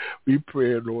 God. We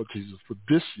pray, Lord Jesus, for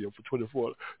this year, for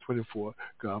 2024,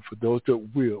 God, for those that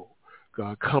will,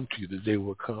 God, come to you, that they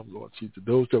will come, Lord Jesus.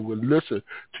 Those that will listen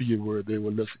to your word, they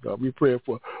will listen, God. We pray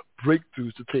for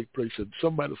breakthroughs to take place in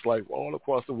somebody's life all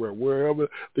across the world, wherever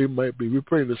they might be. We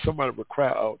pray that somebody will cry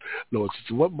out, Lord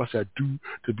Jesus, what must I do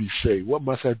to be saved? What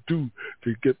must I do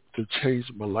to change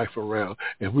my life around?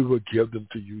 And we will give them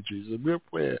to you, Jesus. We're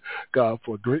praying, God,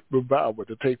 for a great revival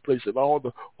to take place in all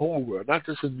the whole world, not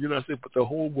just in the United States, but the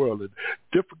whole world, in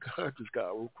different countries, God.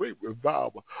 A great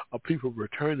revival of people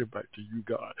returning back to you,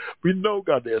 God. We know,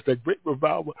 God, there's that great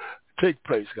revival take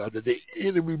place, God, that the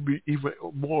enemy be even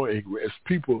more angry as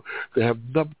people that have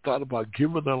never thought about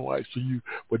giving their lives to you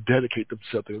will dedicate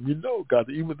themselves to you. We know, God,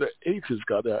 that even the atheists,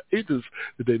 God, there are atheists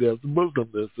today, there's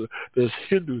Muslims, there's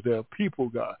Hindus, there are people,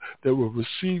 God, that will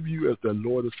receive you as their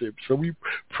Lord and Savior. So we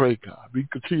pray, God, we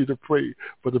continue to pray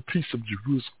for the peace of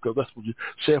Jerusalem, because that's what you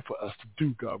said for us to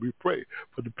do, God. We pray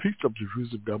for the peace of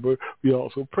Jerusalem, God, but we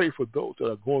also pray for those that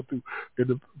are going through in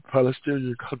the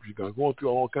Palestinian country, God, going through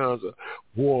all kinds of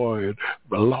war and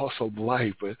the loss of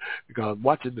life. And God,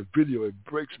 watching the video, it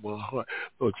breaks my heart,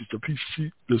 Lord Jesus,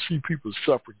 to see people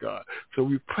suffer, God. So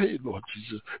we pray, Lord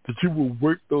Jesus, that you will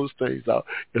work those things out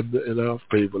in our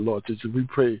favor, Lord Jesus. We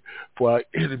pray for our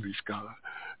enemies, God.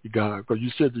 God, because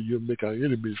you said that you'll make our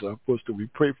enemies our footstool. We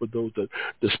pray for those that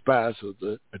despise us,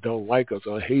 that don't like us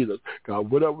or hate us.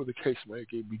 God, whatever the case may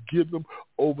be, we give them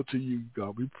over to you,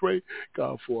 God. We pray,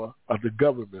 God, for the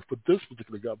government, for this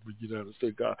particular government in the United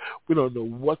States, God. We don't know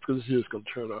what this is going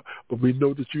to turn out, but we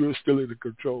know that you are still in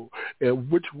control.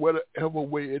 And whatever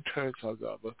way it turns out,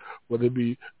 God, whether it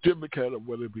be Democrat or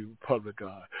whether it be Republican,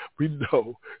 God, we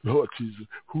know, Lord Jesus,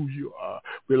 who you are.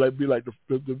 We be like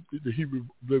the Hebrew,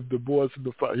 the boys in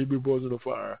the fire. Hebrew boys in the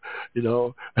fire, you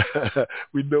know.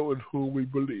 We know in whom we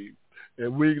believe.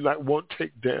 And we won't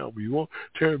take down. We won't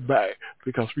turn back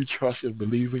because we trust and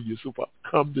believe in you. So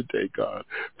come today, God.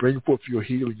 Bring forth your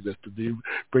healing that's needed.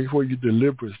 Bring forth your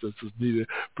deliverance that's needed.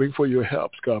 Bring forth your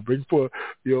help, God. Bring forth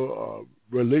your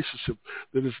relationship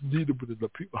that is needed within the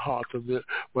people's hearts and their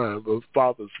minds, those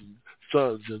fathers and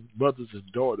sons and mothers and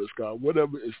daughters, God.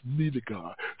 Whatever is needed,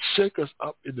 God. Shake us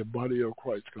up in the body of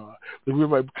Christ, God, that we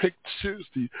might take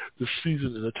seriously the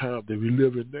season and the time that we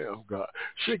live in now, God.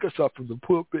 Shake us up from the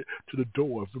pulpit to the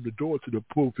door, from the door to the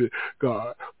pulpit,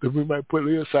 God, that we might put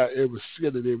aside every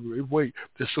sin and every weight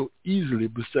that so easily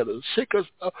beset us. Shake us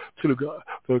up to the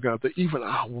God, that even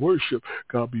our worship,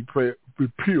 God, be pure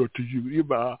to you.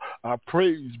 Even our praise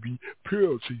be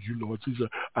pure to you, Lord Jesus.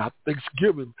 Our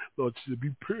thanksgiving, Lord Jesus, be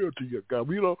pure to you, God.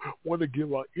 We don't want to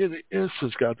give out any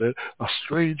incense, God, that a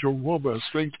strange aroma, a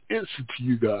strange incense to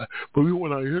you, God. But we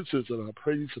want our incense and our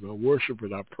praise and our worship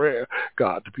and our prayer,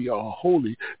 God, to be all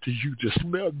holy to you, to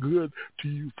smell good to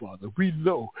you, Father. We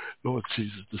know, Lord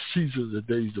Jesus, the seasons and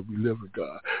days that we live in,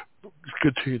 God.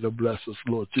 Continue to bless us,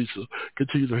 Lord Jesus.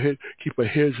 Continue to keep a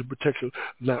hedge of protection,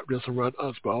 not just around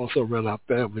us, but also around our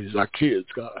families, our kids,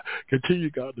 God. Continue,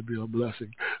 God, to be a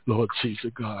blessing, Lord Jesus,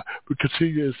 God. But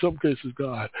continue, in some cases,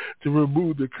 God, to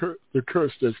remove the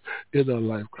curse that's in our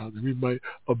life, God, that we might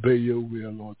obey your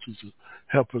will, Lord Jesus.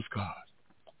 Help us, God.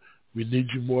 We need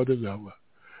you more than ever.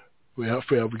 We have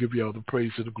forever give you all the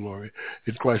praise and the glory.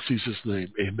 In Christ Jesus'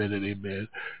 name, amen and amen.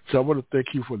 So I want to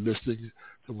thank you for listening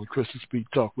to When Christians Speak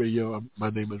Talk Radio. My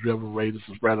name is Reverend Ray. This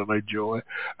is Friday Night Joy.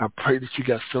 I pray that you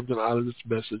got something out of this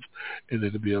message and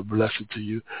it'll be a blessing to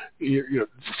you.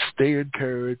 Stay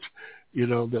encouraged. You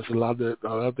know, there's a lot of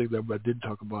other things that I didn't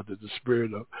talk about, the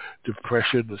spirit of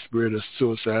depression, the spirit of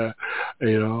suicide,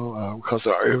 because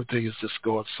everything is just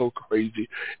going so crazy,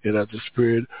 and the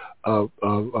spirit of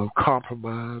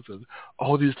compromise, and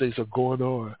all these things are going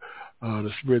on.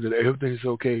 The spirit that everything's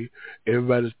okay,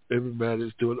 everybody's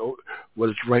doing what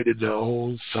is right in their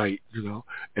own sight,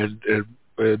 and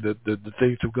the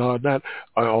things of God, not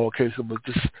in all cases, but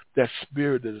just that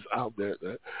spirit that is out there,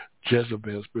 that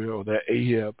Jezebel spirit or that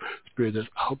Ahab spirit that's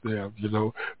out there,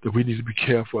 that we need to be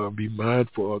careful and be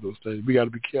mindful of those things. We got to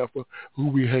be careful who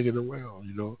we hanging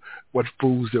around, what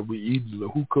foods that we eating,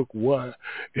 who cook what,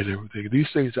 and everything. These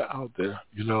things are out there,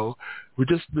 We're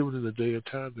just living in a day and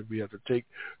time that we have to take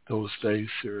those things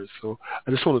serious. So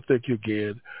I just want to thank you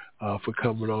again for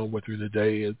coming on with me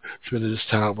today and spending this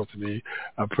time with me.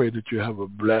 I pray that you have a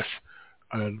blessed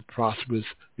and prosperous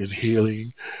and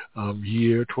healing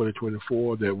year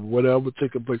 2024, that whatever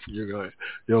taking place in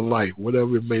your life,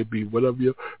 whatever it may be, whatever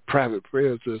your private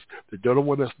prayers is, that you don't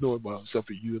want us to know about yourself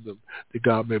and you and them, that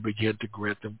God may begin to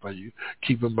grant them for you.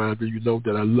 Keep in mind that you know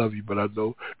that I love you, but I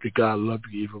know that God loves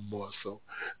you even more so.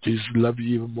 Jesus loved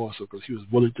you even more so because he was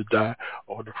willing to die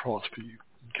on the cross for you.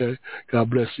 Okay? God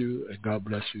bless you, and God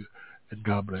bless you, and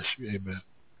God bless you. Amen.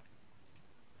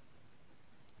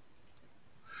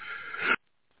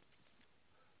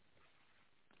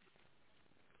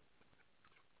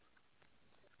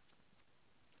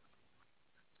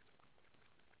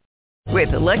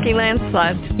 With the Lucky Land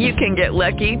Slots, you can get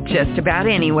lucky just about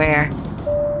anywhere.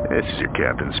 This is your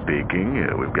captain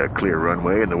speaking. We've got clear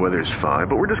runway and the weather's fine,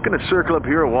 but we're just going to circle up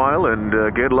here a while and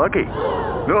get lucky.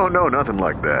 No, nothing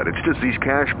like that. It's just these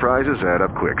cash prizes add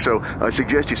up quick. So I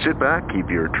suggest you sit back, keep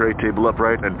your tray table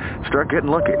upright, and start getting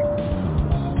lucky.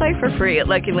 Play for free at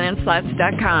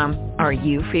LuckyLandSlots.com. Are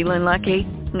you feeling lucky?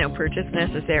 No purchase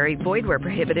necessary. Void where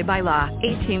prohibited by law.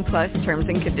 18+ terms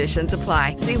and conditions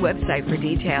apply. See website for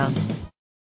details.